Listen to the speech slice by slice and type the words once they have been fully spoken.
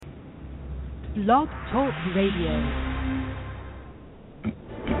Blog Talk Radio.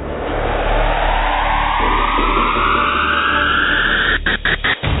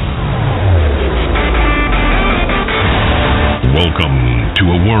 Welcome to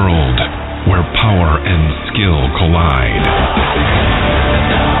a world where power and skill collide.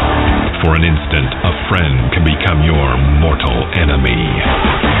 For an instant, a friend can become your mortal enemy.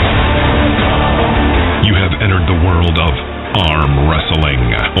 You have entered the world of arm wrestling.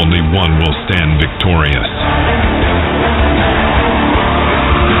 Only one will stand victorious.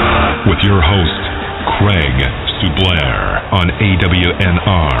 With your host, Craig Sublair on AWNR.US.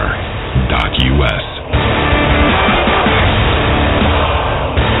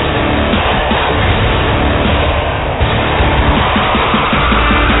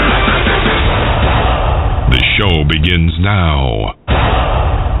 Show begins now.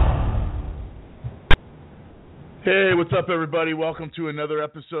 Hey, what's up, everybody? Welcome to another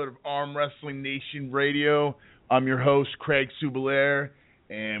episode of Arm Wrestling Nation Radio. I'm your host, Craig Sublair,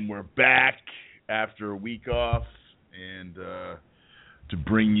 and we're back after a week off and to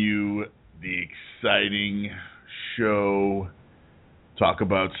bring you the exciting show. Talk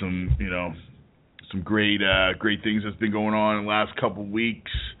about some great things that's been going on in the last couple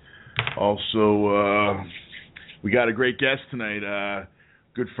weeks. Also, we got a great guest tonight.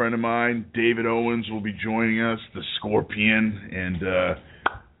 Good friend of mine, David Owens, will be joining us, the Scorpion, and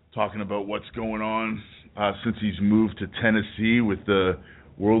talking about what's going on since he's moved to Tennessee with the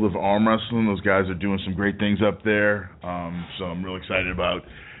world of arm wrestling. Those guys are doing some great things up there. So I'm really excited about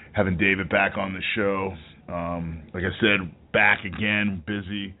having David back on the show. Like I said, back again,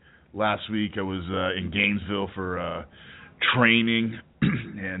 busy. Last week I was in Gainesville for training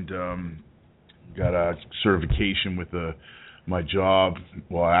and got a certification with my job.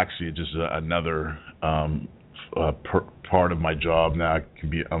 Well, actually, just another part of my job now.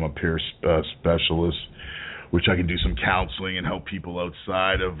 I'm a peer specialist, which I can do some counseling and help people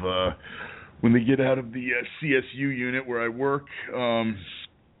outside of when they get out of the CSU unit where I work.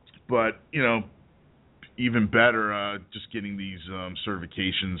 But even better, just getting these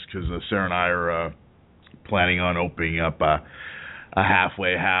certifications because Sarah and I are planning on opening up a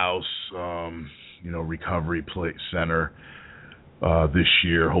halfway house, recovery center this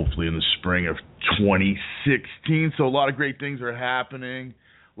year, hopefully in the spring of 2016. So a lot of great things are happening.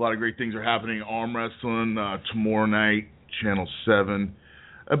 A lot of great things are happening in arm wrestling tomorrow night, Channel 7.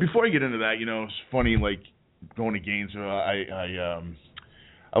 Before I get into that, it's funny, like going to Gainesville.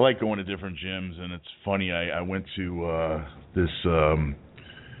 I like going to different gyms, and it's funny. I went to this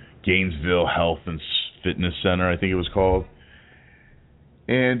Gainesville Health and Fitness Center, I think it was called.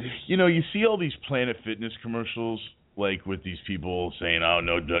 And, you see all these Planet Fitness commercials, like with these people saying, oh,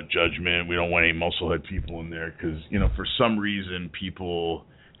 no judgment, we don't want any musclehead people in there. Because, for some reason, people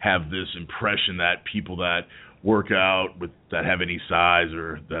have this impression that people that work out, that have any size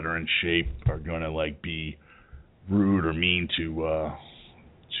or that are in shape are going to, be rude or mean to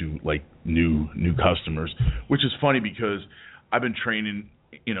new customers. Which is funny because I've been training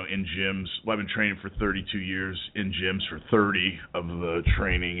in gyms. Well, I've been training for 32 years, in gyms for 30 of the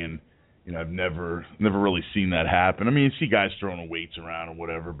training, and I've never really seen that happen. I mean, you see guys throwing weights around or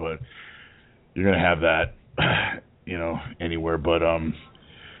whatever, but you're gonna have that, anywhere. But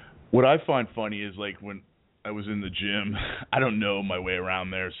what I find funny is like when I was in the gym, I don't know my way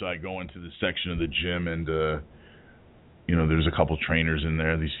around there, so I go into the section of the gym and there's a couple trainers in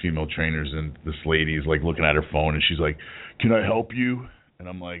there, these female trainers, and this lady is like looking at her phone and she's like, "Can I help you?" And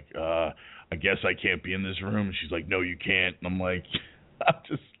I'm like, I guess I can't be in this room. And she's like, "No, you can't." And I'm like,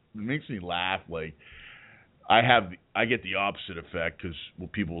 it makes me laugh. Like, I get the opposite effect because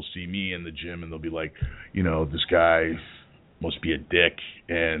people will see me in the gym and they'll be like, this guy must be a dick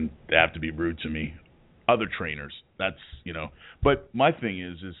and they have to be rude to me. Other trainers, that's, But my thing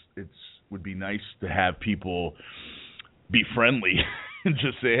is it would be nice to have people be friendly and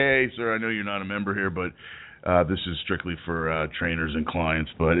just say, "Hey, sir, I know you're not a member here, but this is strictly for trainers and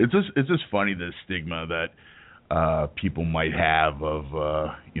clients." But it's just funny, the stigma that people might have of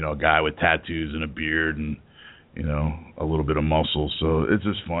a guy with tattoos and a beard and a little bit of muscle. So it's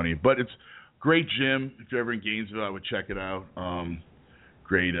just funny. But it's great gym. If you're ever in Gainesville, I would check it out.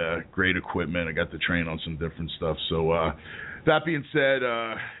 Great equipment. I got to train on some different stuff. So that being said,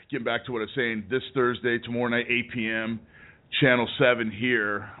 getting back to what I was saying, this Thursday, tomorrow night, 8 p.m., Channel 7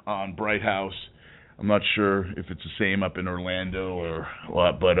 here on Bright House. I'm not sure if it's the same up in Orlando or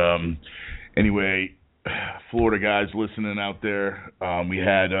what, but anyway, Florida guys listening out there, we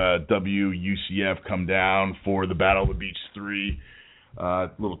had WUCF come down for the Battle of the Beach 3.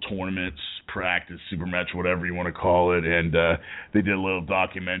 little tournaments, practice, super match, whatever you want to call it. And they did a little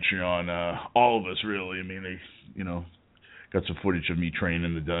documentary on all of us, really. I mean, they, got some footage of me training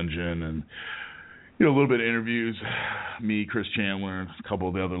in the dungeon and, a little bit of interviews, me, Chris Chandler, and a couple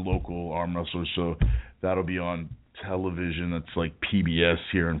of the other local arm wrestlers. So that'll be on television. That's like PBS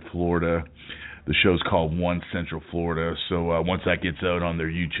here in Florida. The show's called One Central Florida. So once that gets out on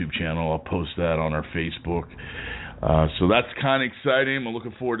their YouTube channel, I'll post that on our Facebook. So that's kind of exciting. I'm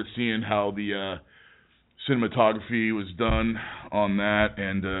looking forward to seeing how the cinematography was done on that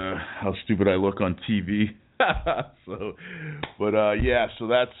and how stupid I look on TV. So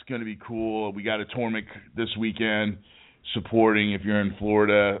that's going to be cool. We got a tournament this weekend supporting, if you're in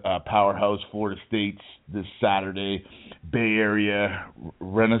Florida, Powerhouse Florida States this Saturday, Bay Area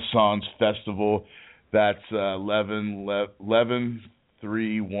Renaissance Festival. That's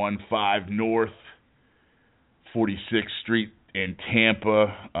 11315 North 46th Street in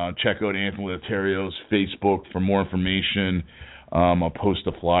Tampa. Check out Anthony Letterio's Facebook for more information. I'll post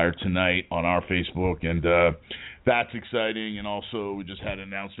a flyer tonight on our Facebook, and that's exciting. And also, we just had an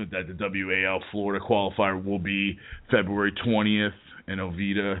announcement that the WAL Florida qualifier will be February 20th in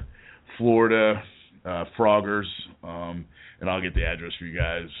Oviedo, Florida, Froggers. And I'll get the address for you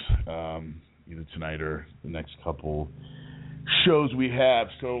guys either tonight or the next couple shows we have.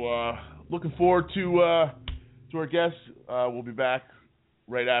 So looking forward to our guests. We'll be back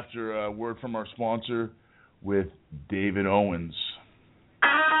right after a word from our sponsor with David Owens.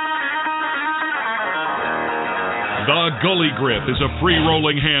 The Gully Grip is a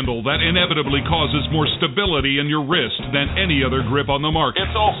free-rolling handle that inevitably causes more stability in your wrist than any other grip on the market.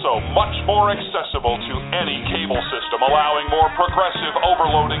 It's also much more accessible to any cable system, allowing more progressive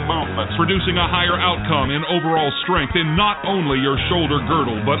overloading movements, Producing a higher outcome in overall strength in not only your shoulder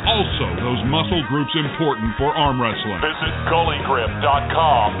girdle, but also those muscle groups important for arm wrestling. Visit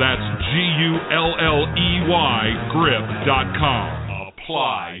gullygrip.com. That's GULLEY grip.com.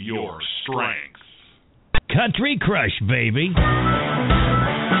 Apply your strength. Country Crush, baby.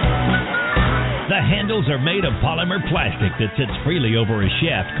 The handles are made of polymer plastic that sits freely over a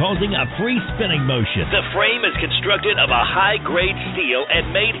shaft, causing a free spinning motion. The frame is constructed of a high-grade steel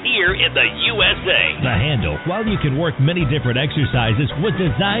and made here in the USA. The handle, while you can work many different exercises, was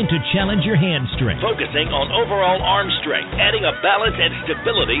designed to challenge your hand strength, focusing on overall arm strength, adding a balance and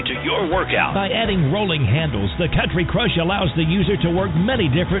stability to your workout. By adding rolling handles, the Country Crush allows the user to work many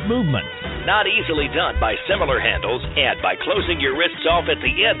different movements. Not easily done by similar handles, and by closing your wrists off at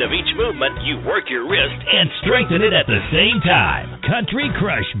the end of each movement, you work your wrist and strengthen it at the same time. Country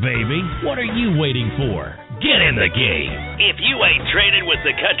Crush, baby. What are you waiting for? Get in the game. If you ain't training with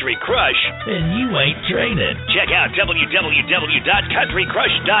the Country Crush, then you ain't training. Check out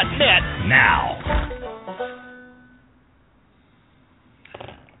www.countrycrush.net now.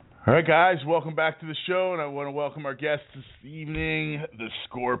 All right, guys, welcome back to the show, and I want to welcome our guest this evening, the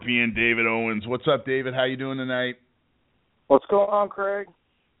Scorpion, David Owens. What's up, David? How you doing tonight? What's going on, Craig?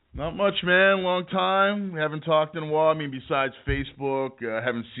 Not much, man. Long time. We haven't talked in a while. I mean, besides Facebook,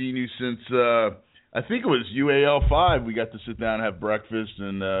 haven't seen you since, I think it was UAL 5. We got to sit down and have breakfast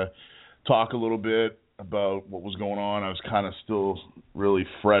and talk a little bit about what was going on. I was kind of still really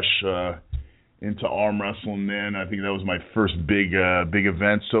fresh into arm wrestling then. I think that was my first big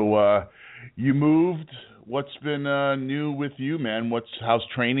event. So you moved. What's been new with you, man? How's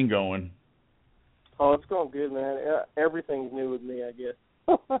training going? Oh, it's going good, man. Everything's new with me, I guess.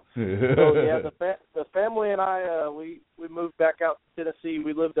 So yeah, the family and I we moved back out to Tennessee.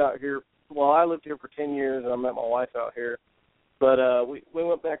 We lived out here. Well, I lived here for 10 years, and I met my wife out here. But we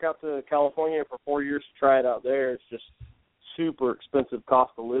went back out to California for 4 years to try it out there. It's just super expensive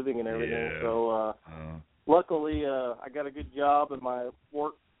cost of living and everything. Yeah. So luckily, I got a good job, and my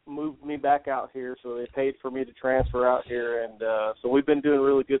work moved me back out here. So they paid for me to transfer out here, and so we've been doing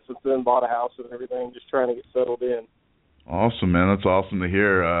really good since then. Bought a house and everything, just trying to get settled in. Awesome, man. That's awesome to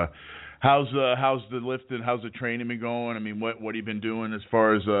hear. How's the lifting? How's the training been going? I mean, what have you been doing as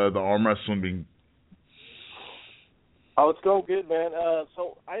far as the arm wrestling being? Oh, it's going good, man.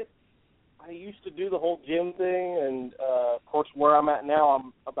 So I used to do the whole gym thing, and of course, where I'm at now,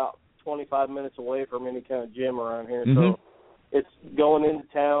 I'm about 25 minutes away from any kind of gym around here. Mm-hmm. So it's going into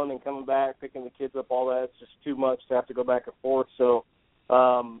town and coming back, picking the kids up, all that. It's just too much to have to go back and forth. So,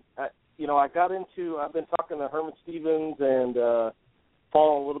 I've been talking to Herman Stevens and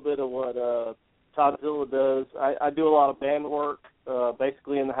following a little bit of what Todd Zilla does. I do a lot of band work,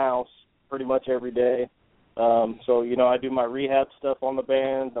 basically in the house pretty much every day. So, I do my rehab stuff on the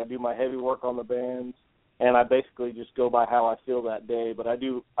bands. I do my heavy work on the bands. And I basically just go by how I feel that day. But I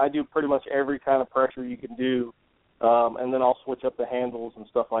do pretty much every kind of pressure you can do and then I'll switch up the handles and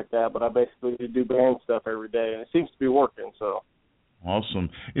stuff like that. But I basically do band stuff every day, and it seems to be working. So awesome.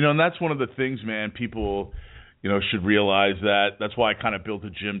 And that's one of the things, man, people, should realize that. That's why I kind of built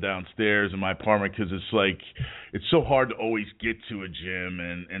a gym downstairs in my apartment, because it's so hard to always get to a gym,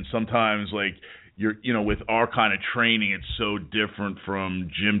 and sometimes like with our kind of training, it's so different from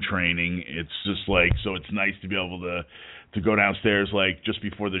gym training. It's just like, so it's nice to be able to go downstairs. Like just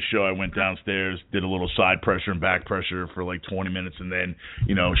before the show, I went downstairs, did a little side pressure and back pressure for like 20 minutes, and then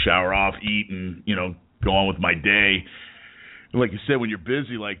shower off, eat, and go on with my day. Like you said, when you're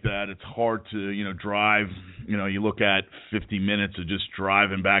busy like that, it's hard to, drive. You look at 50 minutes of just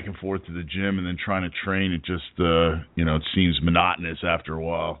driving back and forth to the gym and then trying to train. It just, it seems monotonous after a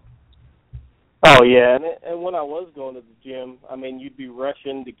while. Oh, yeah, and when I was going to the gym, I mean, you'd be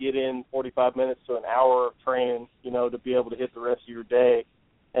rushing to get in 45 minutes to an hour of training, to be able to hit the rest of your day.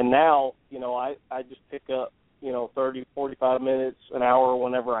 And now, I just pick up, 30, 45 minutes, an hour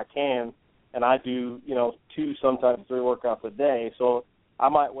whenever I can, and I do, 2, sometimes 3 workouts a day. So I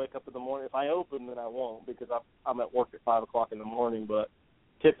might wake up in the morning. If I open, then I won't, because I'm at work at 5 o'clock in the morning. But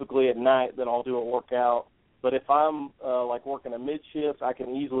typically at night, then I'll do a workout. But if I'm like working a mid-shift, I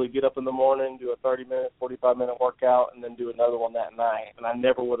can easily get up in the morning, do a 30-minute, 45-minute workout, and then do another one that night. And I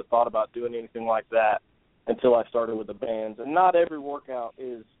never would have thought about doing anything like that until I started with the bands. And not every workout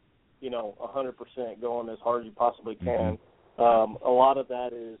is, 100% going as hard as you possibly can. A lot of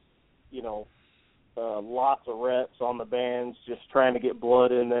that is, lots of reps on the bands, just trying to get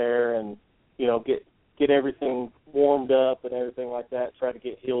blood in there and, get everything warmed up and everything like that, try to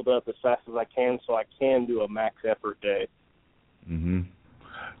get healed up as fast as I can so I can do a max effort day. Mm-hmm.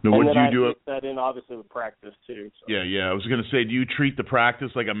 Now, what do you do? That in obviously with practice too. So. Yeah. I was going to say, do you treat the practice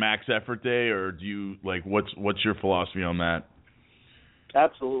like a max effort day, or do you what's your philosophy on that?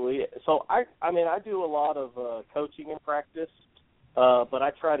 Absolutely. So I do a lot of coaching in practice, but I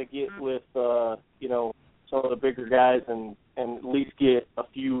try to get with some of the bigger guys and at least get a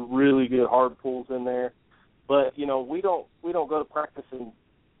few really good hard pulls in there. But we don't go to practice and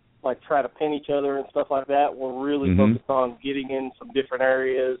like try to pin each other and stuff like that. We're really focused on getting in some different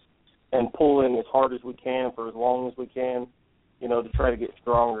areas and pulling as hard as we can for as long as we can, to try to get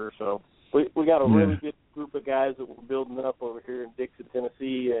stronger. So we got a really good group of guys that we're building up over here in Dixon,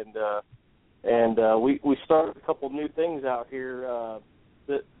 Tennessee, and we started a couple new things out here.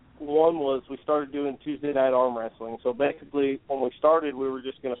 That one was we started doing Tuesday night arm wrestling. So basically, when we started, we were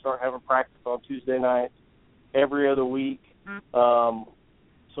just going to start having practice on Tuesday nights every other week.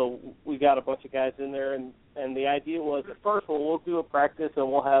 So we got a bunch of guys in there, and the idea was at first, we'll do a practice, and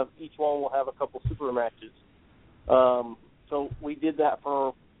each one will have a couple super matches. So we did that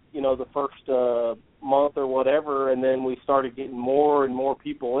for the first month or whatever, and then we started getting more and more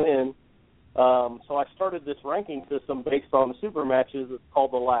people in. So I started this ranking system based on the super matches. It's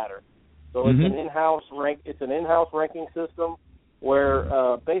called the ladder. So it's an in-house ranking system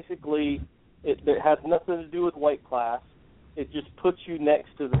where basically it has nothing to do with weight class. It just puts you next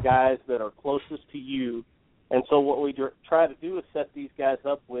to the guys that are closest to you. And so what we try to do is set these guys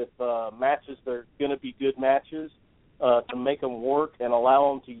up with matches that are going to be good matches to make them work and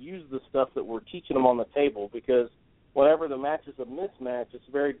allow them to use the stuff that we're teaching them on the table, because whenever the match is a mismatch, it's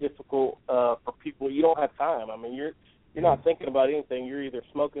very difficult for people. You don't have time. I mean, you're not thinking about anything. You're either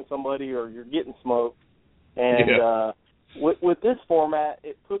smoking somebody or you're getting smoked. And with this format,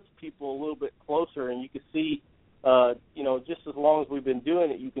 it puts people a little bit closer, and you can see, just as long as we've been doing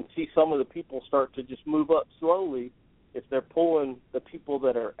it, you can see some of the people start to just move up slowly. If they're pulling the people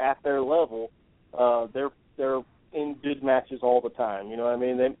that are at their level, they're in good matches all the time. You know what I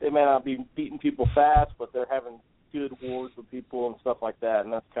mean? They may not be beating people fast, but they're having good wars with people and stuff like that,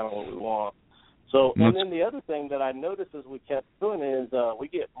 and that's kind of what we want. So, and then the other thing that I noticed as we kept doing is we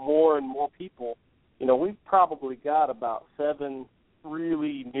get more and more people. We've probably got about 7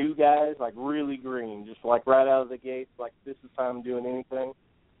 really new guys, like really green, just like right out of the gates, like this is time doing anything.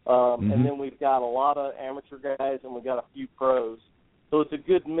 And then we've got a lot of amateur guys, and we've got a few pros. So it's a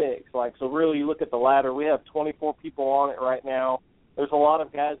good mix. So really, you look at the ladder, we have 24 people on it right now. There's a lot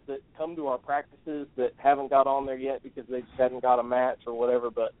of guys that come to our practices that haven't got on there yet because they just haven't got a match or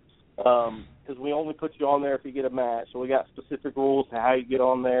whatever, but because we only put you on there if you get a match. So we got specific rules to how you get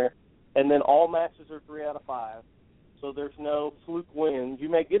on there. And then all matches are 3 out of 5. So there's no fluke wins. You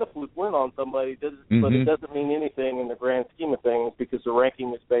may get a fluke win on somebody, but it doesn't mean anything in the grand scheme of things because the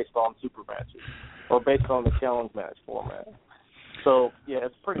ranking is based on super matches or based on the challenge match format. So, yeah,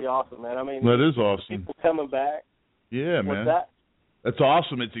 it's pretty awesome, man. I mean, that is awesome. People coming back. Yeah, man. That's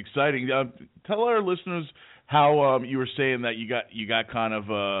awesome. It's exciting. Tell our listeners how you were saying that you got kind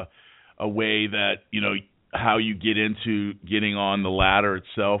of a way that how you get into getting on the ladder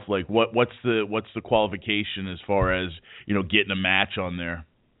itself? Like what's the qualification as far as, getting a match on there?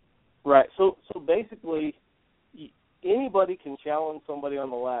 Right. So basically, anybody can challenge somebody on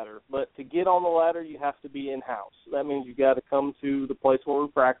the ladder, but to get on the ladder, you have to be in-house. That means you got to come to the place where we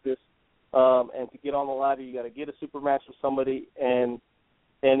practice, and to get on the ladder, you got to get a super match with somebody, and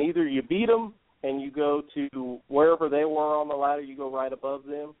either you beat them and you go to wherever they were on the ladder, you go right above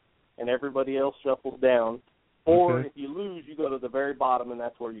them, and everybody else shuffles down. Or if you lose, you go to the very bottom, and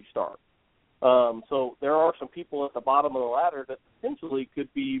that's where you start. So there are some people at the bottom of the ladder that potentially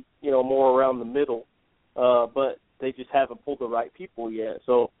could be, more around the middle, but they just haven't pulled the right people yet.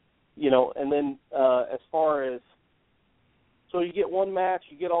 So, and then as far as, so you get one match,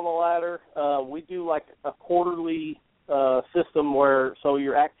 you get on the ladder. We do like a quarterly system where, so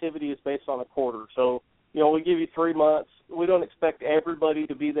your activity is based on a quarter. So, we give you 3 months. We don't expect everybody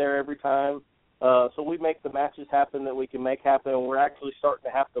to be there every time. So we make the matches happen that we can make happen, and we're actually starting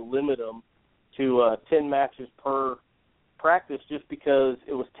to have to limit them to 10 matches per practice, just because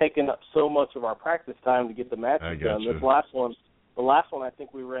it was taking up so much of our practice time to get the matches done. The last one, I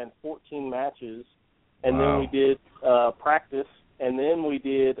think we ran 14 matches, and then we did practice, and then we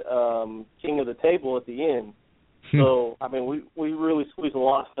did King of the Table at the end. So, I mean, we really squeeze a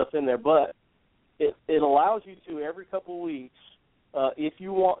lot of stuff in there, but it allows you to, every couple of weeks, if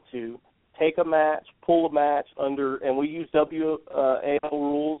you want to, take a match, pull a match under, and we use WAL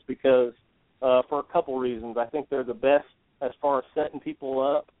rules because for a couple reasons. I think they're the best as far as setting people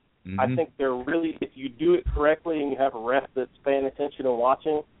up. I think they're really, if you do it correctly and you have a ref that's paying attention and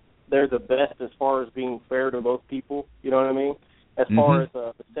watching, they're the best as far as being fair to both people. You know what I mean? As far as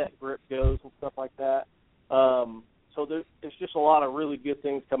the set grip goes and stuff like that. So there's just a lot of really good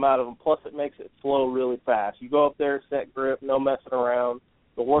things come out of them. Plus, it makes it flow really fast. You go up there, set grip, no messing around.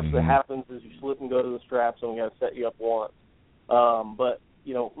 The worst that happens is you slip and go to the straps, and we got to set you up once. But,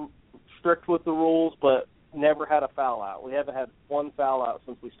 strict with the rules, but never had a foul out. We haven't had one foul out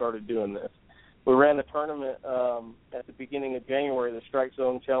since we started doing this. We ran a tournament at the beginning of January, the Strike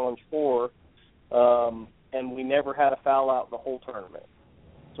Zone Challenge 4, and we never had a foul out the whole tournament.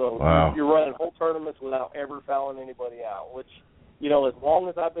 So you're running whole tournaments without ever fouling anybody out, which, as long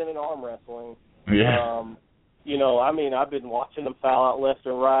as I've been in arm wrestling, I've been watching them foul out left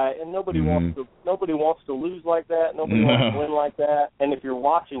and right, and nobody wants to lose like that. Nobody wants to win like that. And if you're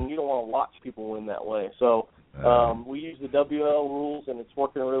watching, you don't want to watch people win that way. So we use the WL rules, and it's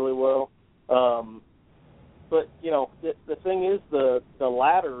working really well. But the thing is, the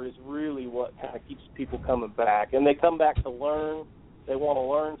ladder is really what kind of keeps people coming back, and they come back to learn. They want to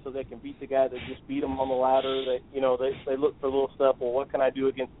learn so they can beat the guy that just beat them on the ladder. They look for little stuff. Well, what can I do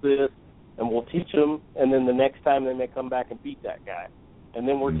against this? And we'll teach them, and then the next time they may come back and beat that guy. And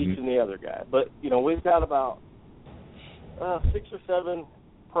then we're teaching the other guy. But, we've got about 6 or 7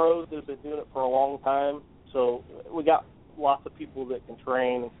 pros that have been doing it for a long time. So we got lots of people that can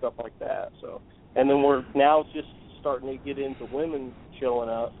train and stuff like that. So, and then we're now just starting to get into women showing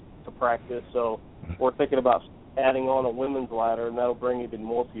up to practice. So we're thinking about adding on a women's ladder, and that'll bring even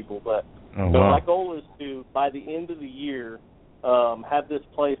more people. But my goal is to, by the end of the year, have this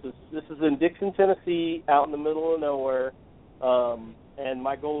place. This is in Dixon, Tennessee, out in the middle of nowhere, and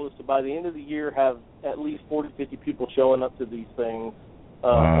my goal is to, by the end of the year, have at least 40, 50 people showing up to these things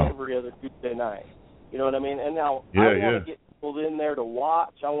every other Tuesday night. You know what I mean? And now I want to get people in there to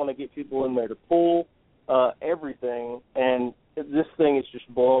watch. I want to get people in there to pull everything, and this thing is just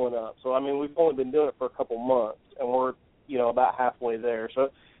blowing up. So, we've only been doing it for a couple months, and we're, about halfway there.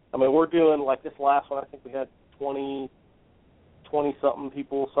 So, we're doing, like this last one, I think we had 20-something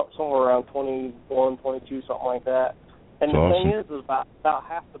people, somewhere around 21, 22, something like that. And the thing is about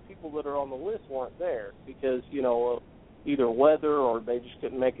half the people that are on the list weren't there because, of either weather or they just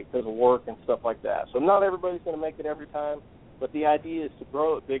couldn't make it because of work and stuff like that. So not everybody's going to make it every time, but the idea is to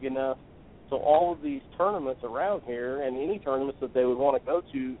grow it big enough so all of these tournaments around here and any tournaments that they would want to go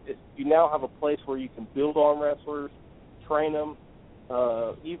to, you now have a place where you can build arm wrestlers, train them,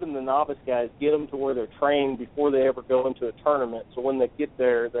 even the novice guys, get them to where they're trained before they ever go into a tournament. So when they get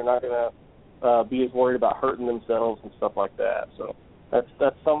there, they're not going to be as worried about hurting themselves and stuff like that. So that's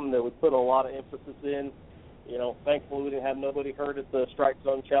something that we put a lot of emphasis in. Thankfully we didn't have nobody hurt at the Strike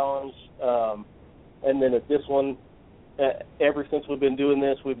Zone Challenge. And then at this one, ever since we've been doing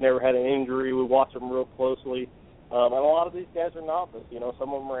this, we've never had an injury. We watch them real closely. And a lot of these guys are novice.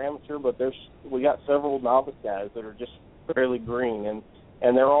 Some of them are amateur, but we got several novice guys that are just fairly green,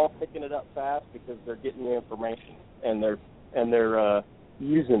 and they're all picking it up fast because they're getting the information and they're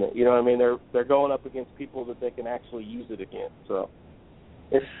using it. You know what I mean? They're going up against people that they can actually use it against. So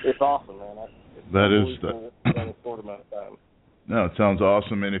it's awesome, man. In a short amount of time. No, it sounds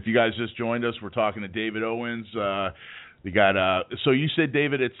awesome. And if you guys just joined us, we're talking to David Owens. We got so you said,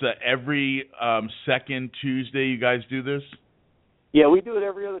 David, it's every second Tuesday you guys do this? Yeah, we do it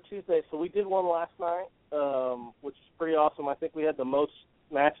every other Tuesday. So we did one last night, which is pretty awesome. I think we had the most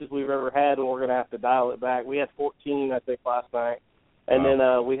matches we've ever had, and we're going to have to dial it back. We had 14, I think, last night. And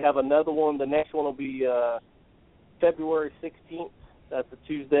then we have another one. The next one will be February 16th. That's a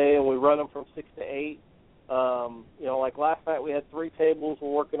Tuesday, and we run them from 6 to 8. Like last night we had 3 tables. We're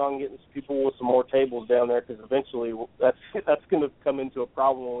working on getting people with some more tables down there because eventually that's going to come into a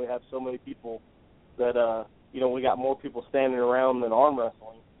problem when we have so many people that, we got more people standing around than arm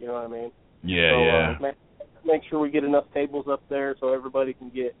wrestling. You know what I mean? Yeah, so, make sure we get enough tables up there so everybody can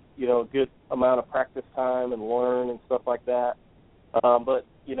get, a good amount of practice time and learn and stuff like that. But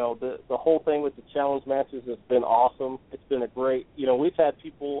the whole thing with the challenge matches has been awesome. It's been a great, we've had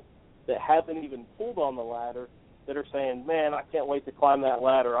people that haven't even pulled on the ladder that are saying, man, I can't wait to climb that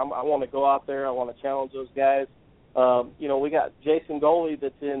ladder. I want to go out there. I want to challenge those guys. We got Jason Goley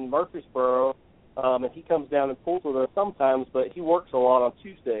that's in Murfreesboro, and he comes down and pulls with us sometimes, but he works a lot on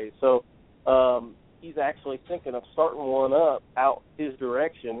Tuesdays. So he's actually thinking of starting one up out his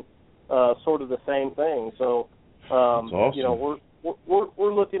direction, sort of the same thing. So, that's awesome.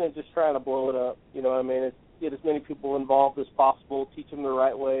 We're looking at just trying to blow it up. Get as many people involved as possible, teach them the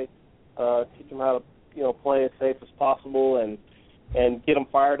right way, teach them how to, play as safe as possible, and get them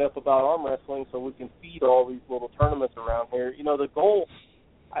fired up about arm wrestling so we can feed all these little tournaments around here. The goal,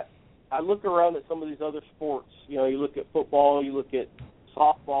 I look around at some of these other sports. You look at football, you look at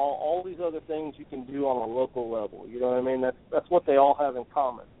softball, all these other things you can do on a local level. You know what I mean? That's what they all have in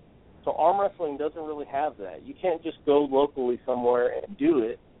common. So arm wrestling doesn't really have that. You can't just go locally somewhere and do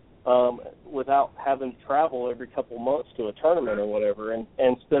it without having to travel every couple months to a tournament or whatever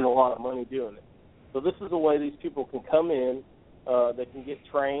and spend a lot of money doing it. So this is a way these people can come in, they can get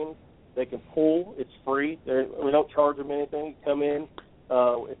trained, they can pull, it's free. We don't charge them anything. You come in,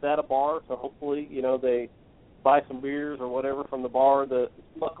 it's at a bar, so hopefully, they buy some beers or whatever from the bar.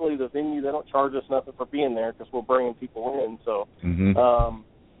 Luckily, the venue, they don't charge us nothing for being there because we're bringing people in. So,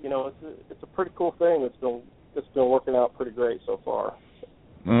 it's a pretty cool thing. It's been working out pretty great so far.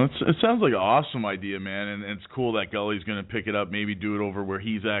 Well, it sounds like an awesome idea, man, and it's cool that Gully's going to pick it up, maybe do it over where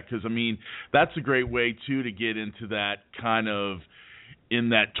he's at, because, that's a great way, too, to get into that kind of in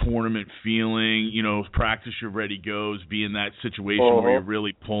that tournament feeling, practice your ready goes, be in that situation where you're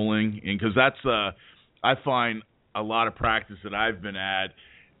really pulling, and because that's, I find a lot of practice that I've been at,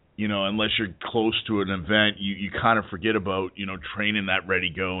 unless you're close to an event, you kind of forget about, training that ready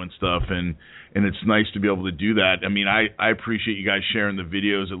go and stuff. And it's nice to be able to do that. I appreciate you guys sharing the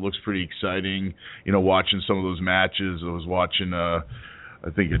videos. It looks pretty exciting, watching some of those matches. I was watching, I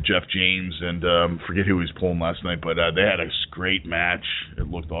think, Jeff James and forget who he was pulling last night, but they had a great match. It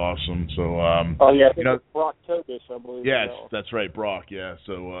looked awesome. So, it's Brock Tobish, I believe. Yeah, that's right, Brock. Yeah.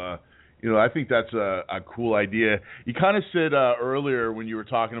 So, I think that's a cool idea. You kind of said earlier when you were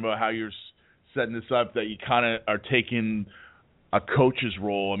talking about how you're setting this up that you kind of are taking a coach's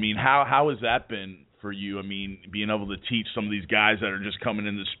role. How has that been for you? Being able to teach some of these guys that are just coming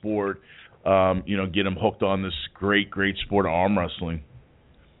into sport, get them hooked on this great sport of arm wrestling.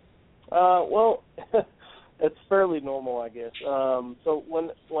 Well, it's fairly normal, I guess. So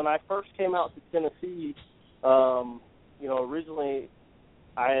when I first came out to Tennessee, originally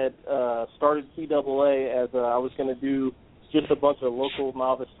I had started CAA as I was going to do just a bunch of local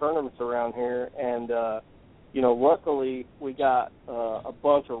novice tournaments around here, and luckily we got a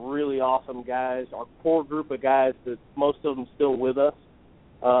bunch of really awesome guys, our core group of guys that most of them still with us,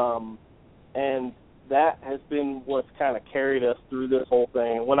 and that has been what's kind of carried us through this whole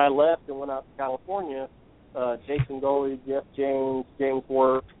thing. When I left and went out to California, Jason Goley, Jeff James, James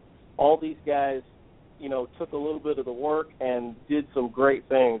Work, all these guys took a little bit of the work and did some great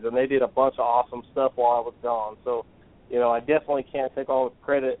things, and they did a bunch of awesome stuff while I was gone. So, I definitely can't take all the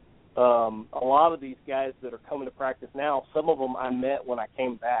credit. A lot of these guys that are coming to practice now, some of them I met when I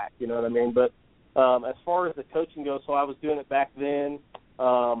came back, you know what I mean? But as far as the coaching goes, so I was doing it back then.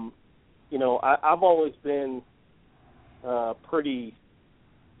 I've always been pretty,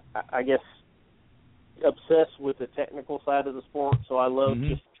 I guess, obsessed with the technical side of the sport, so I love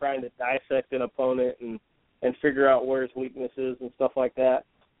just trying to dissect an opponent and figure out where his weakness is and stuff like that.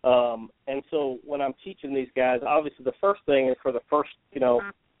 And so when I'm teaching these guys, obviously the first thing is for the first,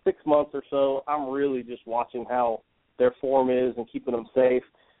 6 months or so, I'm really just watching how their form is and keeping them safe.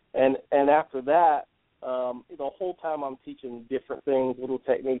 And after that, the whole time I'm teaching different things, little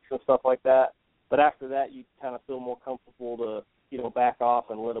techniques and stuff like that. But after that, you kind of feel more comfortable back off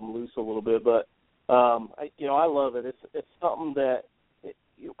and let them loose a little bit. But I love it. It's something that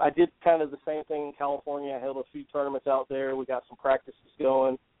I did kind of the same thing in California. I held a few tournaments out there. We got some practices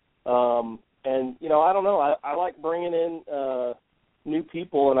going. And I don't know. I like bringing in new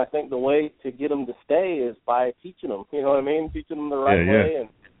people, and I think the way to get them to stay is by teaching them. You know what I mean? Teaching them the right way.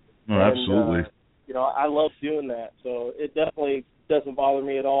 Absolutely. I love doing that. So it definitely doesn't bother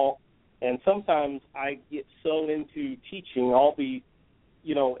me at all. And sometimes I get so into teaching, I'll be,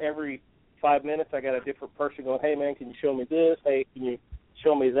 every 5 minutes I got a different person going, hey, man, can you show me this? Hey, can you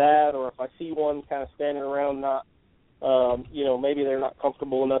show me that? Or if I see one kind of standing around not, maybe they're not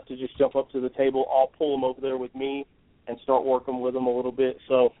comfortable enough to just jump up to the table, I'll pull them over there with me and start working with them a little bit.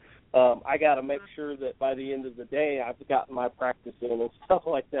 So I got to make sure that by the end of the day I've gotten my practice in and stuff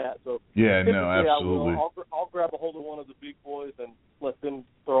like that. So absolutely. I'll grab a hold of one of the big boys and let them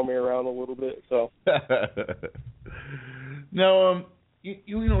throw me around a little bit. So now,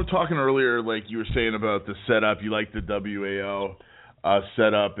 you were talking earlier, like you were saying about the setup. You like the WAL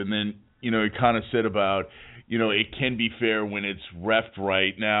setup, and then you kind of said about it can be fair when it's reffed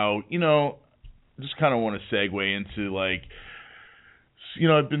right. Now, just kind of want to segue into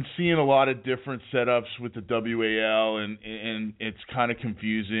I've been seeing a lot of different setups with the WAL, and it's kind of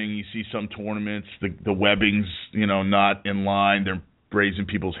confusing. You see some tournaments, the webbing's, not in line. They're raising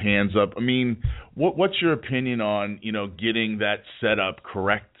people's hands up. I mean, what's your opinion on, getting that setup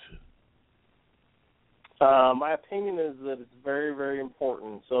correct? My opinion is that it's very, very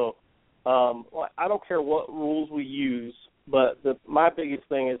important. So I don't care what rules we use, but my biggest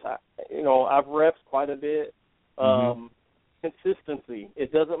thing is, I've reffed quite a bit. Consistency.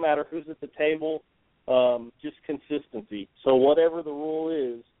 It doesn't matter who's at the table, just consistency. So whatever the rule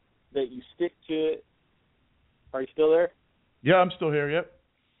is, that you stick to it. Are you still there? Yeah, I'm still here, yep.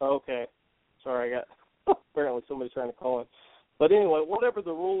 Okay. Sorry, I got apparently somebody's trying to call in. But anyway, whatever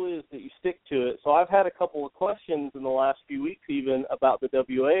the rule is, that you stick to it. So I've had a couple of questions in the last few weeks even about the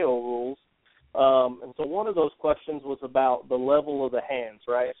WAO rules. And so one of those questions was about the level of the hands,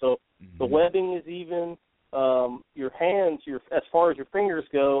 right? So the webbing is even. Your hands, as far as your fingers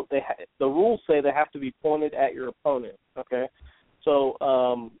go, the rules say they have to be pointed at your opponent. Okay, so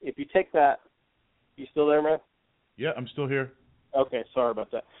if you take that, you still there, man? Yeah, I'm still here. Okay, sorry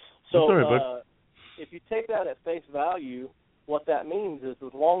about that. So That's all right, bud. If you take that at face value, what that means is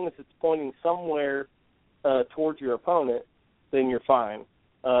as long as it's pointing somewhere towards your opponent, then you're fine.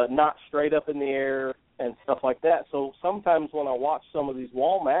 Not straight up in the air and stuff like that. So sometimes when I watch some of these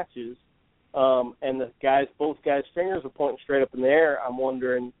wall matches, and both guys' fingers are pointing straight up in the air, I'm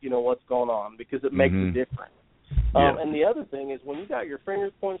wondering, what's going on, because it makes a difference. And the other thing is, when you got your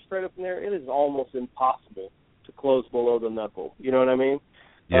fingers pointing straight up in the air, it is almost impossible to close below the knuckle. You know what I mean?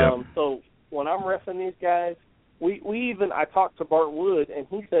 Yeah. So when I'm reffing these guys, I talked to Bart Wood, and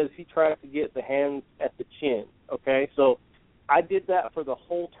he says he tries to get the hands at the chin. Okay, so I did that for the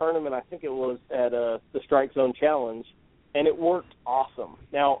whole tournament. I think it was at the Strike Zone Challenge, and it worked awesome.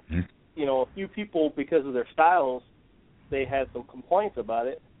 Now. A few people, because of their styles, they had some complaints about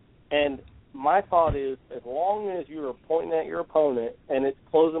it. And my thought is, as long as you're pointing at your opponent and it's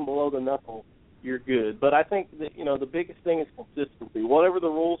closing below the knuckle, you're good. But I think that, the biggest thing is consistency. Whatever the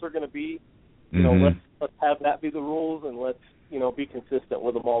rules are going to be, let's have that be the rules, and let's, be consistent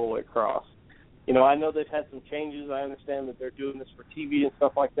with them all the way across. I know they've had some changes. I understand that they're doing this for TV and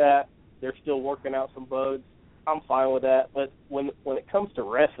stuff like that. They're still working out some bugs. I'm fine with that, but when it comes to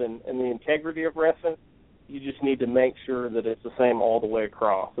reffing and the integrity of reffing, you just need to make sure that it's the same all the way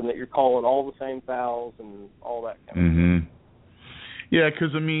across, and that you're calling all the same fouls and all that kind of stuff. Yeah,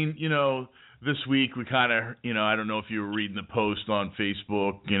 because, this week we kind of, I don't know if you were reading the post on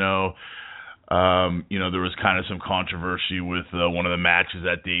Facebook, there was kind of some controversy with one of the matches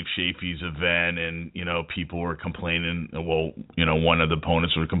at Dave Shafee's event, and, people were complaining, one of the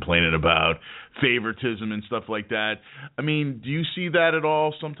opponents were complaining about favoritism and stuff like that. I mean, do you see that at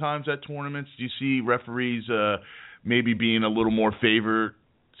all sometimes at tournaments? Do you see referees maybe being a little more favored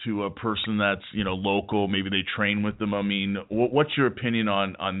to a person that's, local, maybe they train with them? I mean, what's your opinion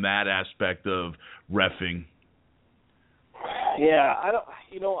on that aspect of reffing? Yeah,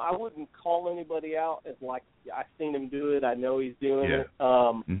 I wouldn't call anybody out as like I've seen him do it. I know he's doing it.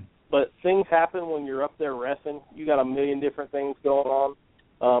 But things happen when you're up there reffing. You got a million different things going on.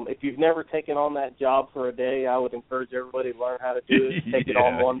 If you've never taken on that job for a day, I would encourage everybody to learn how to do it. Take it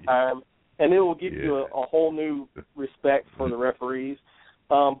on one time, and it will give you a whole new respect for the referees.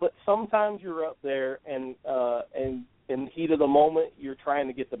 But sometimes you're up there, and in the heat of the moment, you're trying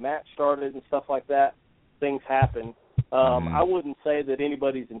to get the match started and stuff like that. Things happen. I wouldn't say that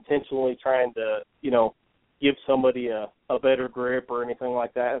anybody's intentionally trying to, give somebody a better grip or anything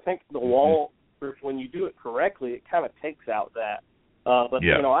like that. I think the wall grip, when you do it correctly, it kind of takes out that. But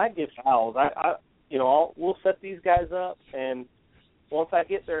I give fouls. We'll set these guys up, and once I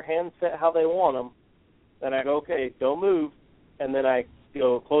get their hands set how they want them, then I go, okay, don't move, and then I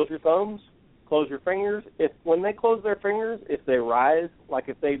go, close your thumbs, close your fingers. When they close their fingers, if they rise, like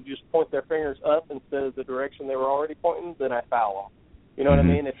if they just point their fingers up instead of the direction they were already pointing, then I foul them. You know what I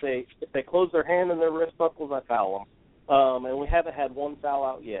mean? If they close their hand and their wrist buckles, I foul them. And we haven't had one foul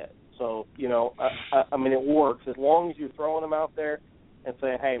out yet. So, I mean, it works. As long as you're throwing them out there and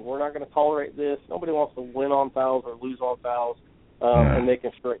saying, hey, we're not going to tolerate this. Nobody wants to win on fouls or lose on fouls, and they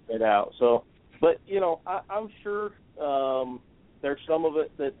can straighten it out. So, but, I'm sure there's some of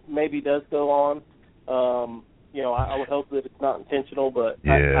it that maybe does go on. I would hope that it's not intentional, but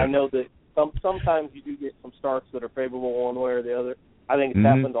I know that sometimes you do get some starts that are favorable one way or the other. I think it's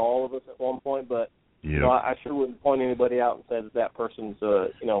happened to all of us at one point, but I sure wouldn't point anybody out and say that person's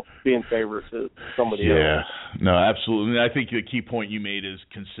being favored to somebody else. Yeah, no, absolutely. I think the key point you made is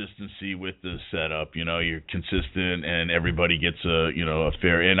consistency with the setup. You're consistent, and everybody gets a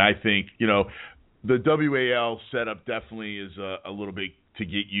fair. And I think the WAL setup definitely is a little bit to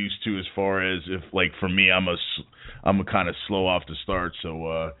get used to, as far as if, like, for me, I'm a kind of slow off the start,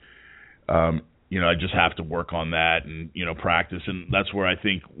 so I just have to work on that and practice. And that's where I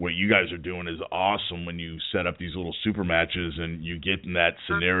think what you guys are doing is awesome. When you set up these little super matches and you get in that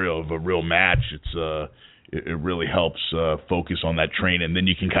scenario of a real match, it really helps focus on that training, and then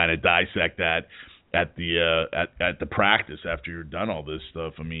you can kind of dissect that at the practice after you're done all this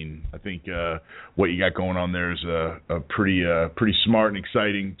stuff. I mean, I think what you got going on there is a pretty smart and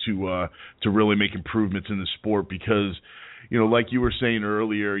exciting to really make improvements in the sport, because like you were saying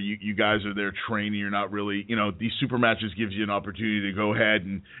earlier, you guys are there training. You're not really, these super matches gives you an opportunity to go ahead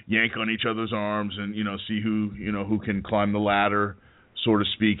and yank on each other's arms and see who can climb the ladder, so to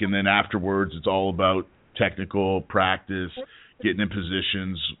speak. And then afterwards, it's all about technical practice, getting in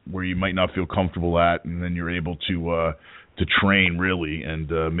positions where you might not feel comfortable at, and then you're able to train really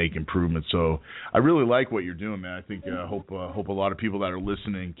and make improvements. So I really like what you're doing, man. I think hope a lot of people that are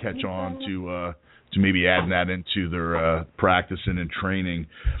listening catch on to maybe adding that into their practicing and training.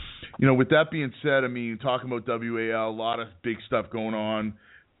 With that being said, I mean, talking about WAL, a lot of big stuff going on.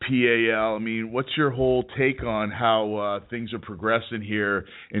 PAL, I mean, what's your whole take on how things are progressing here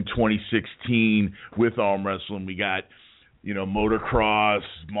in 2016 with arm wrestling? We got motocross,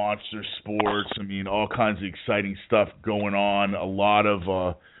 monster sports. I mean, all kinds of exciting stuff going on. A lot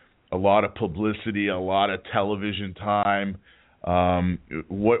of publicity, a lot of television time.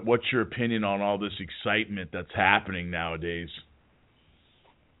 What's your opinion on all this excitement that's happening nowadays?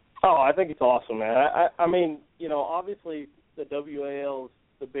 Oh, I think it's awesome, man. I mean, obviously the WAL is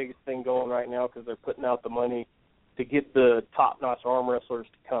the biggest thing going right now because they're putting out the money to get the top-notch arm wrestlers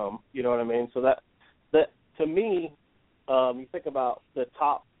to come. You know what I mean? So that to me, you think about the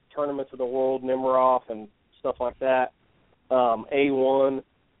top tournaments of the world, Nemiroff and stuff like that, A1,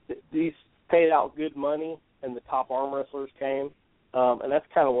 these paid out good money, and the top arm wrestlers came, and that's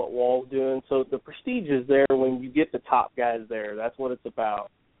kind of what Wall's doing. So the prestige is there when you get the top guys there. That's what it's about.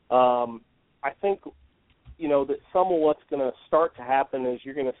 I think, that some of what's going to start to happen is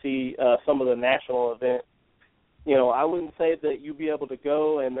you're going to see some of the national events. I wouldn't say that you'll be able to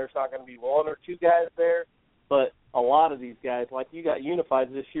go and there's not going to be one or two guys there, but a lot of these guys, like you got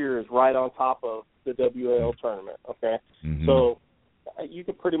Unified this year, is right on top of the WAL tournament, okay? Mm-hmm. So you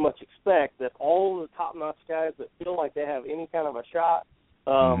can pretty much expect that all the top-notch guys that feel like they have any kind of a shot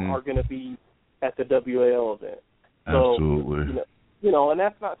are going to be at the WAL event. So, absolutely. And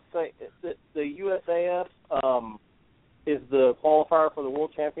that's not to say that the USAF is the qualifier for the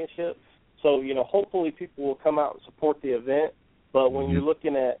World Championship. So, hopefully people will come out and support the event. But when you're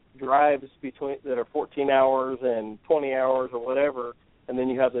looking at drives that are 14 hours and 20 hours or whatever, and then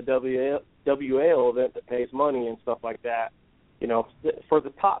you have the WAL event that pays money and stuff like that, for the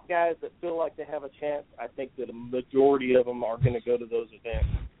top guys that feel like they have a chance, I think that a majority of them are going to go to those events.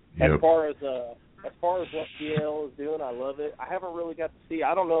 Yep. As far as what PL is doing, I love it. I haven't really got to see.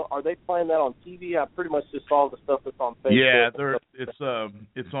 I don't know. Are they playing that on TV? I pretty much just saw the stuff that's on Facebook. Yeah,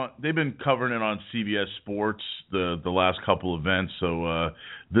 it's on. They've been covering it on CBS Sports the last couple events. So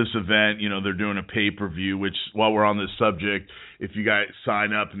this event, they're doing a pay-per-view. Which, while we're on this subject, if you guys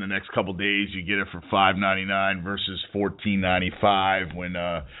sign up in the next couple days, you get it for $5.99 versus $14.95 when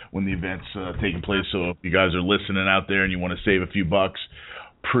the event's taking place. So if you guys are listening out there and you want to save a few bucks,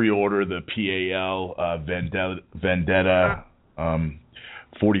 pre-order the PAL Vendetta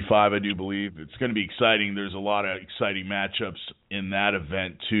 45, I do believe. It's going to be exciting. There's a lot of exciting matchups in that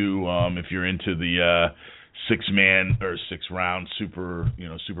event too. If you're into the 6-man or 6-round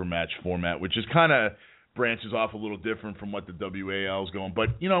super match format, which is kind of branches off a little different from what the WAL is going. But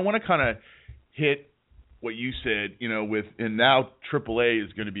I want to kind of hit what you said, and now AAA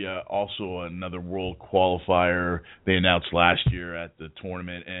is going to be also another world qualifier they announced last year at the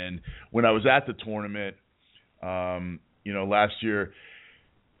tournament. And when I was at the tournament, last year,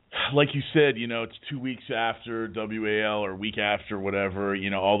 like you said, it's 2 weeks after WAL or a week after whatever,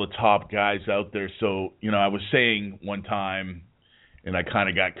 all the top guys out there. So, I was saying one time, and I kind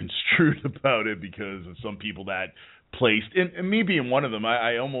of got construed about it because of some people that placed, and me being one of them.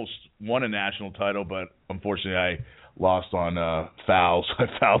 I almost won a national title, but unfortunately I lost on fouls. I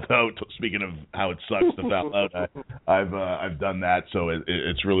fouled out. Speaking of how it sucks to foul out, I've done that, so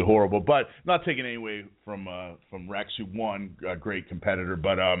it's really horrible. But not taking any away from Rex, who won, a great competitor.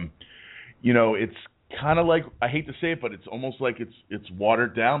 But it's kind of like, I hate to say it, but it's almost like it's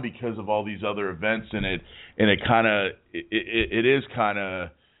watered down because of all these other events, and it is kind of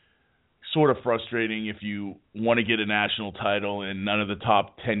sort of frustrating if you want to get a national title and none of the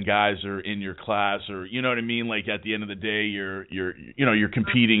top 10 guys are in your class, or you know what I mean. Like at the end of the day, you're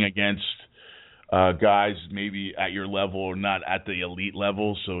competing against guys maybe at your level or not at the elite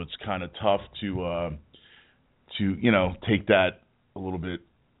level, so it's kind of tough to take that a little bit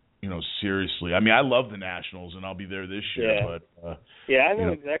seriously. I mean, I love the Nationals, and I'll be there this year. Yeah. But I know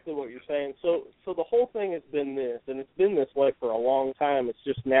exactly what you're saying. So the whole thing has been this, and it's been this way for a long time. It's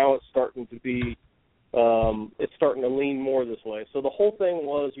just now it's starting to be, it's starting to lean more this way. So the whole thing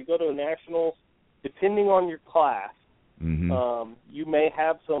was, you go to a Nationals, depending on your class, you may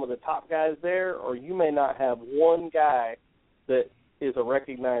have some of the top guys there, or you may not have one guy that is a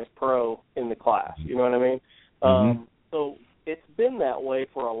recognized pro in the class. You know what I mean? So it's been that way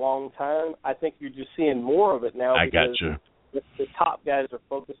for a long time. I think you're just seeing more of it now because the top guys are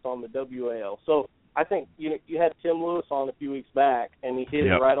focused on the WAL. So I think you had Tim Lewis on a few weeks back, and he hit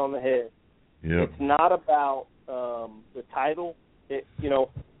it right on the head. It's not about the title. It's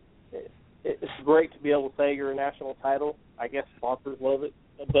great to be able to say you're a national title. I guess sponsors love it,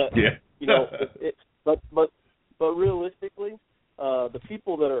 but but realistically, the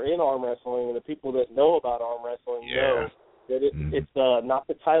people that are in arm wrestling and the people that know about arm wrestling know that it's not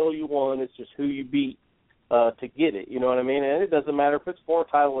the title you won, it's just who you beat to get it. You know what I mean? And it doesn't matter if it's for a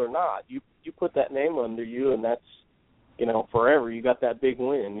title or not. You put that name under you, and that's forever. You got that big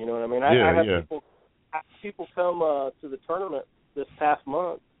win. You know what I mean? I have people come to the tournament this past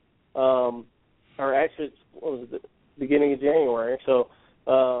month, or actually, what was it, beginning of January? So,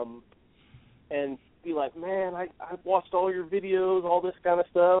 and be like, man, I watched all your videos, all this kind of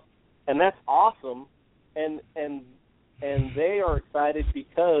stuff, and that's awesome. And they are excited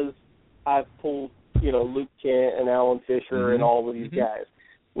because I've pulled, Luke Kent and Alan Fisher and all of these guys.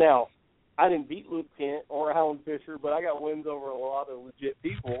 Now, I didn't beat Luke Kent or Alan Fisher, but I got wins over a lot of legit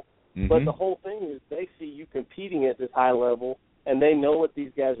people. But the whole thing is they see you competing at this high level, and they know what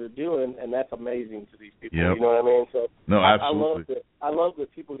these guys are doing, and that's amazing to these people. You know what I mean? So no, absolutely. I love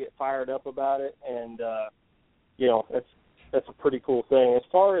that people get fired up about it, and that's a pretty cool thing. As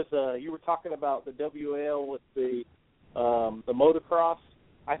far as you were talking about the WAL with the motocross,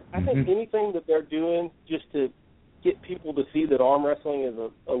 I think anything that they're doing just to get people to see that arm wrestling is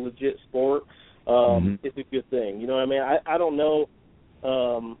a legit sport is a good thing. You know what I mean? I don't know,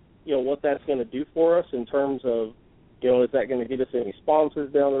 what that's going to do for us in terms of, is that going to get us any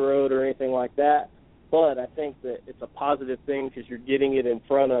sponsors down the road or anything like that? But I think that it's a positive thing because you're getting it in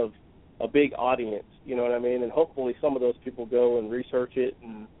front of a big audience. You know what I mean? And hopefully some of those people go and research it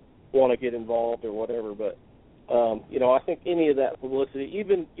and want to get involved or whatever. But I think any of that publicity,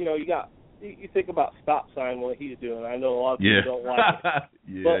 even, you think about Stop Sign, what he's doing. I know a lot of people don't like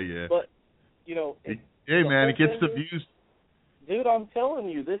it. But hey, man, it gets the views. Dude, I'm telling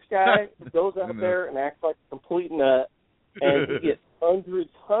you, this guy goes out there and acts like a complete nut, and he gets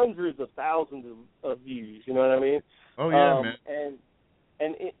hundreds of thousands of views. You know what I mean? Oh, yeah, man.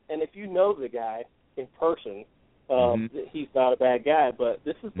 And if you know the guy in person, he's not a bad guy, but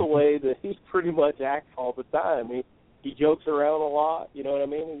this is the way that he pretty much acts all the time. He jokes around a lot, you know what I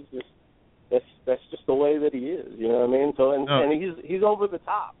mean? He's just that's just the way that he is, you know what I mean? So and he's over the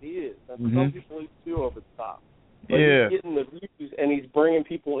top. He is. Some people he's too over the top. But he's getting the views, and he's bringing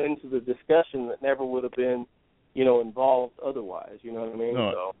people into the discussion that never would have been, involved otherwise. You know what I mean?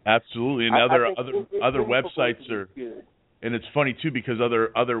 No, so, absolutely. And other websites are. Good. And it's funny too because other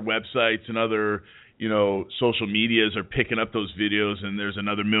websites and other social medias are picking up those videos, and there's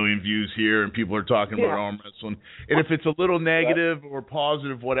another million views here, and people are talking about arm wrestling. And if it's a little negative or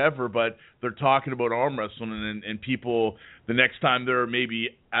positive, whatever, but they're talking about arm wrestling, and people, the next time they're maybe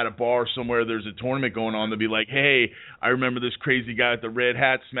at a bar somewhere, there's a tournament going on, they'll be like, hey, I remember this crazy guy with the red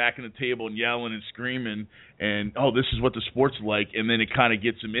hat smacking the table and yelling and screaming, and, oh, this is what the sport's like. And then it kind of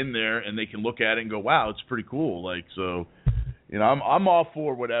gets them in there, and they can look at it and go, wow, it's pretty cool. Like, so... I'm all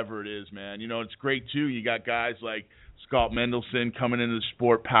for whatever it is, man. It's great, too. You got guys like Scott Mendelson coming into the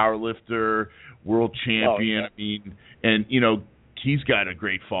sport, powerlifter, world champion. Oh, yeah. He's got a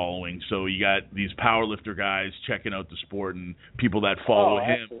great following. So you got these powerlifter guys checking out the sport, and people that follow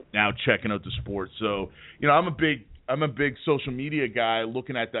him now checking out the sport. So, I'm a big social media guy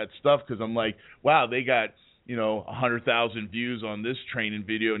looking at that stuff because I'm like, wow, they got, 100,000 views on this training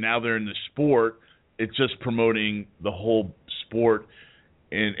video. Now they're in the sport. It's just promoting the whole sport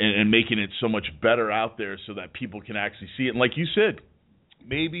and making it so much better out there so that people can actually see it. And like you said,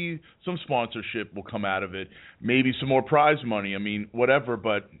 maybe some sponsorship will come out of it, maybe some more prize money. I mean, whatever.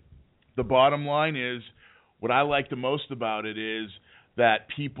 But the bottom line is, what I like the most about it is that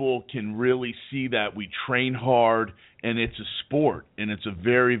people can really see that we train hard, and it's a sport, and it's a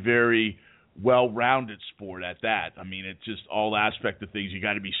very, very well-rounded sport at that. I mean, it's just all aspect of things. You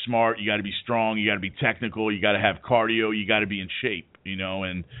got to be smart, you got to be strong, you got to be technical, you got to have cardio, you got to be in shape,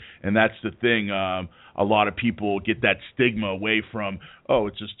 and that's the thing. A lot of people get that stigma away from, oh,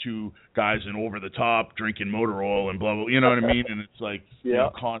 it's just two guys in over the top drinking motor oil and blah blah. You know what I mean? And it's like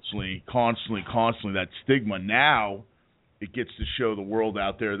constantly that stigma. Now it gets to show the world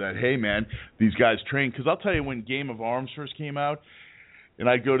out there that, hey man, these guys train. Because I'll tell you, when Game of Arms first came out, and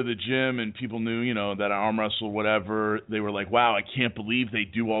I'd go to the gym and people knew, that I arm wrestle, whatever. They were like, wow, I can't believe they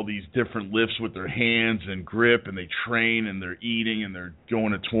do all these different lifts with their hands and grip, and they train and they're eating and they're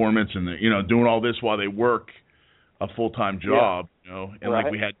going to tournaments and they're, doing all this while they work a full-time job, And right.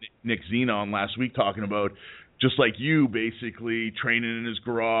 Like we had Nick Zena on last week talking about, just like you, basically training in his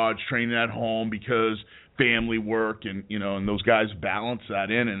garage, training at home because family work, and and those guys balance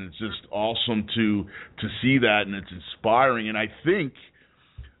that in, and it's just awesome to see that, and it's inspiring. And I think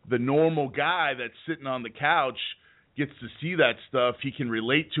the normal guy that's sitting on the couch gets to see that stuff. He can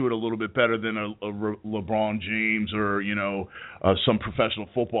relate to it a little bit better than a LeBron James or, some professional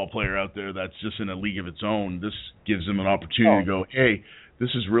football player out there that's just in a league of its own. This gives him an opportunity to go, hey, this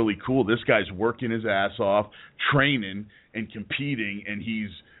is really cool. This guy's working his ass off, training and competing, and he's,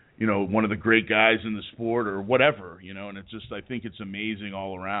 one of the great guys in the sport or whatever, and it's just, I think it's amazing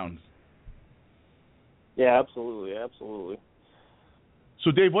all around. Yeah, absolutely, absolutely. So,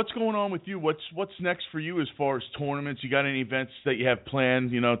 Dave, what's going on with you? What's next for you as far as tournaments? You got any events that you have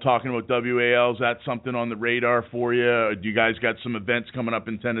planned, talking about WAL? Is that something on the radar for you? Or do you guys got some events coming up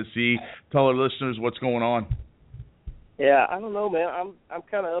in Tennessee? Tell our listeners what's going on. Yeah, I don't know, man. I'm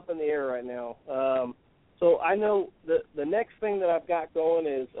kind of up in the air right now. So I know the next thing that I've got going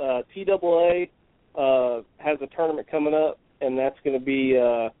is TAA has a tournament coming up, and that's going to be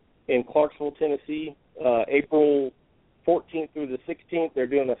in Clarksville, Tennessee, April 14th through the 16th. They're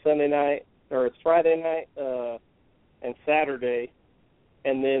doing a Sunday night, or it's Friday night and Saturday,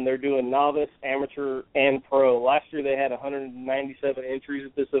 and then they're doing novice, amateur, and pro. Last year they had 197 entries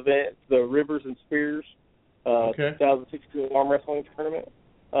at this event, the Rivers and Spears 2016 arm wrestling tournament.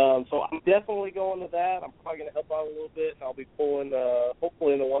 So I'm definitely going to that. I'm probably going to help out a little bit, and I'll be pulling,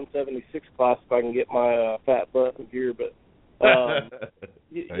 hopefully in the 176 class if I can get my fat butt in gear, but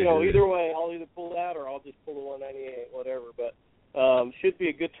either way, I'll either pull that or I'll just pull the 198, whatever. But should be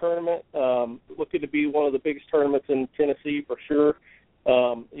a good tournament. Looking to be one of the biggest tournaments in Tennessee for sure.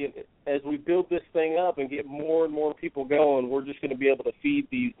 As we build this thing up and get more and more people going, we're just going to be able to feed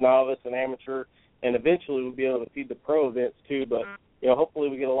these novice and amateur, and eventually we'll be able to feed the pro events too. But hopefully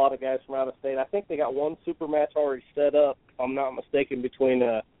we get a lot of guys from out of state. I think they got one super match already set up, if I'm not mistaken, between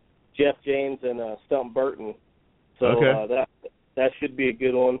Jeff James and Stump Burton. So that should be a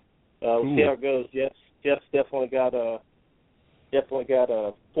good one. We'll see how it goes. Jeff's definitely got a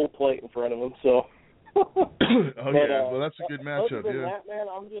full plate in front of him. So. Well, that's a good matchup. Other than that, man,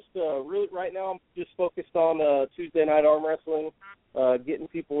 I'm just really right now. I'm just focused on Tuesday night arm wrestling, getting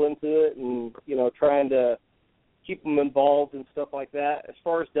people into it, and trying to keep them involved and stuff like that. As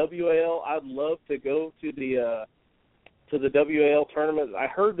far as WAL, I'd love to go to the WAL tournament. I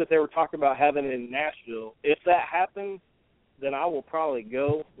heard that they were talking about having it in Nashville. If that happens, then I will probably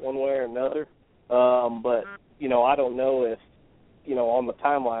go one way or another. But I don't know if on the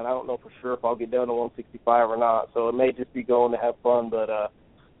timeline, I don't know for sure if I'll get down to 165 or not. So it may just be going to have fun. But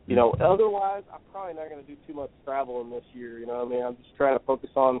otherwise, I'm probably not going to do too much traveling this year. I'm just trying to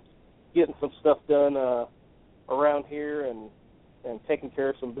focus on getting some stuff done around here and taking care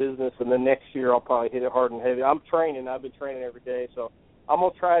of some business, and then next year I'll probably hit it hard and heavy. I've been training every day, so I'm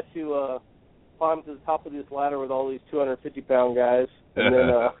going to try to climb to the top of this ladder with all these 250-pound guys, and then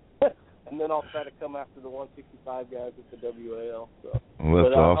and then I'll try to come after the 165 guys at the WAL. So. Well,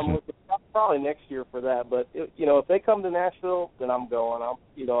 that's awesome. I'm looking probably next year for that, but if they come to Nashville, then I'm going.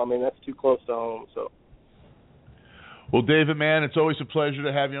 That's too close to home, so. Well, David, man, it's always a pleasure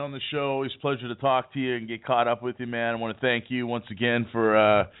to have you on the show. Always a pleasure to talk to you and get caught up with you, man. I want to thank you once again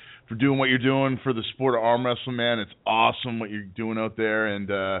for doing what you're doing for the sport of arm wrestling, man. It's awesome what you're doing out there,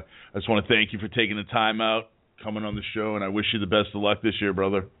 and I just want to thank you for taking the time out, coming on the show, and I wish you the best of luck this year,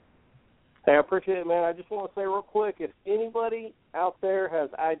 brother. Hey, I appreciate it, man. I just want to say real quick, if anybody out there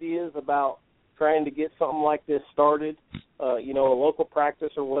has ideas about trying to get something like this started, a local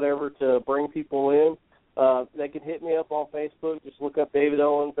practice or whatever to bring people in, they can hit me up on Facebook. Just look up David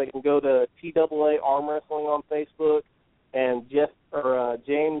Owens. They can go to TAA Arm Wrestling on Facebook, and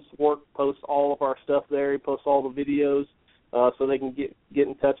James Work posts all of our stuff there. He posts all the videos, so they can get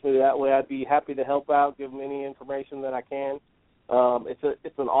in touch with me that way. I'd be happy to help out, give them any information that I can.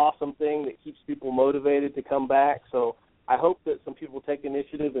 It's an awesome thing that keeps people motivated to come back. So I hope that some people take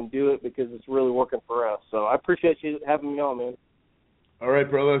initiative and do it because it's really working for us. So I appreciate you having me on, man. All right,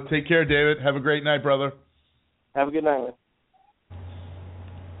 brother. Take care, David. Have a great night, brother. Have a good night, man.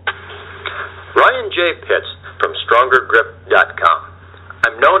 Ryan J. Pitts from StrongerGrip.com.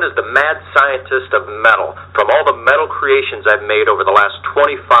 I'm known as the mad scientist of metal from all the metal creations I've made over the last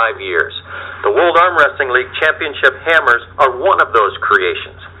 25 years. The World Arm Wrestling League Championship hammers are one of those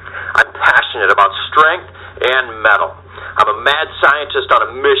creations. I'm passionate about strength and metal. I'm a mad scientist on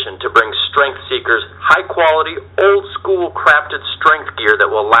a mission to bring strength seekers high-quality, old-school crafted strength gear that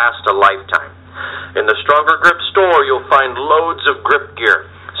will last a lifetime. In the Stronger Grip store, you'll find loads of grip gear,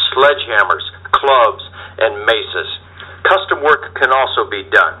 sledgehammers, clubs, and maces. Custom work can also be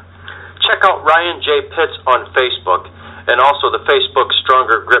done. Check out Ryan J. Pitts on Facebook and also the Facebook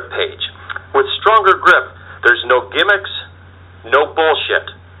Stronger Grip page. With Stronger Grip, there's no gimmicks, no bullshit,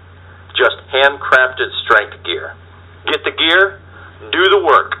 just handcrafted strength gear. Get the gear, do the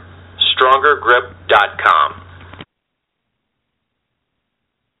work. StrongerGrip.com.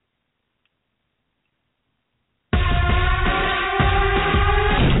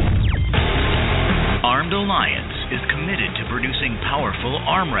 Armed Alliance is committed to producing powerful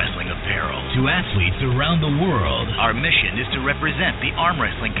arm wrestling apparel to athletes around the world. Our mission is to represent the arm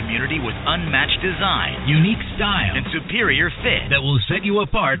wrestling community with unmatched design, Unique style and superior fit that will set you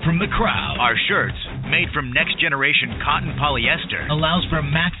apart from the crowd. Our shirts, made from next-generation cotton polyester, Allows for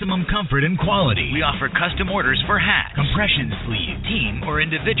maximum comfort and quality. We offer custom orders for hats, Compression sleeve team or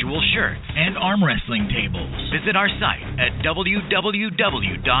individual shirts, and arm wrestling tables. Visit our site at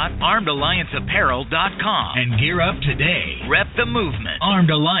www.armedallianceapparel.com And gear up today. Rep the movement. Armed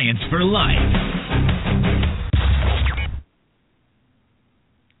Alliance for life.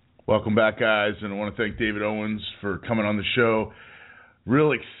 Welcome back, guys, and I want to thank David Owens for coming on the show.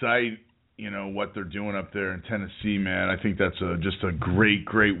 Real excited, what they're doing up there in Tennessee, man. I think that's just a great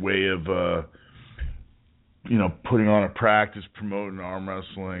way of, putting on a practice, promoting arm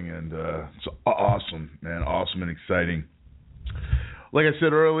wrestling, and it's awesome, man, awesome and exciting. Like I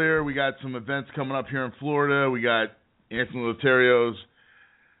said earlier, we got some events coming up here in Florida. We got Anthony Lotario's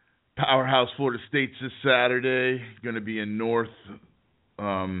Powerhouse Florida States this Saturday. Going to be in North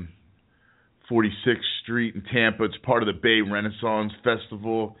 46th Street in Tampa. It's part of the Bay Renaissance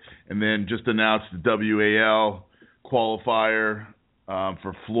Festival. And then just announced the WAL qualifier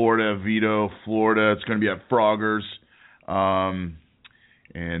for Florida, Vito, Florida. It's going to be at Froggers.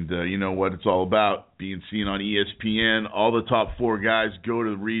 And you know what it's all about, being seen on ESPN. All the top 4 guys go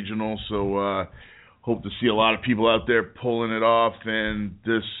to the regional, so hope to see a lot of people out there pulling it off. And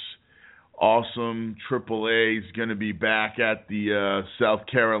this awesome AAA is going to be back at the South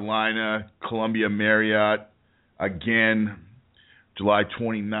Carolina Columbia Marriott again, July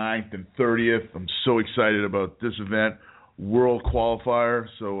 29th and 30th. I'm so excited about this event. World qualifier,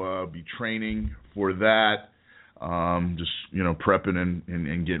 so I'll be training for that. Just, prepping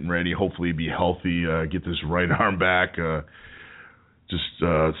and getting ready. Hopefully be healthy, get this right arm back. It's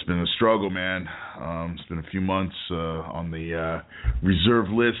been a struggle, man. It's been a few months on the reserve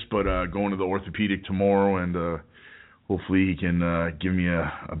list, but going to the orthopedic tomorrow, and hopefully he can give me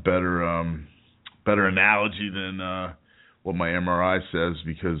a better analogy than what my MRI says,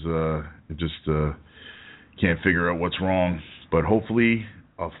 because it just can't figure out what's wrong. But hopefully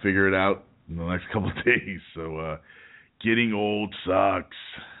I'll figure it out in the next couple of days. So getting old sucks.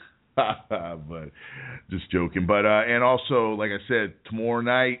 But just joking. But and also, like I said, tomorrow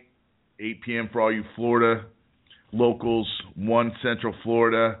night 8 p.m. for all you Florida locals, 1 Central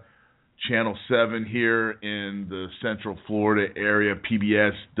Florida, Channel 7 here in the Central Florida area,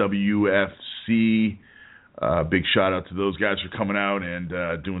 PBS, WFC. Big shout out to those guys for coming out and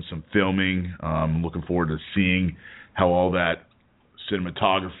doing some filming. Looking forward to seeing how all that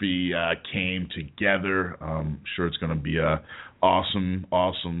cinematography came together. I'm sure it's going to be a awesome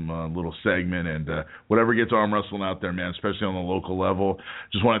little segment, and whatever gets arm wrestling out there, man, especially on the local level.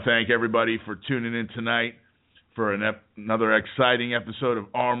 Just want to thank everybody for tuning in tonight for another exciting episode of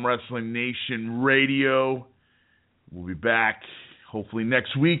Arm Wrestling Nation Radio. We'll be back hopefully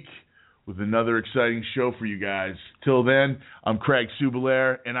next week with another exciting show for you guys. Till then, I'm Craig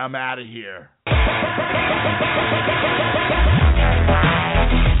Subelair, and I'm out of here.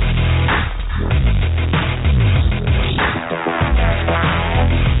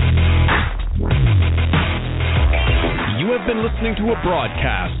 You have been listening to a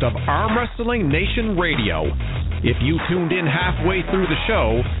broadcast of Arm Wrestling Nation Radio. If you tuned in halfway through the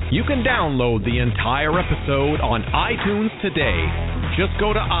show, you can download the entire episode on iTunes today. Just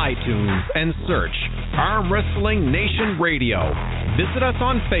go to iTunes and search Arm Wrestling Nation Radio. Visit us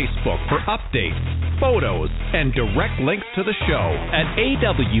on Facebook for updates, photos, and direct links to the show at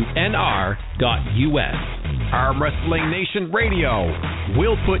awnr.us. Arm Wrestling Nation Radio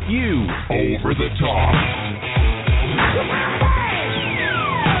will put you over the top.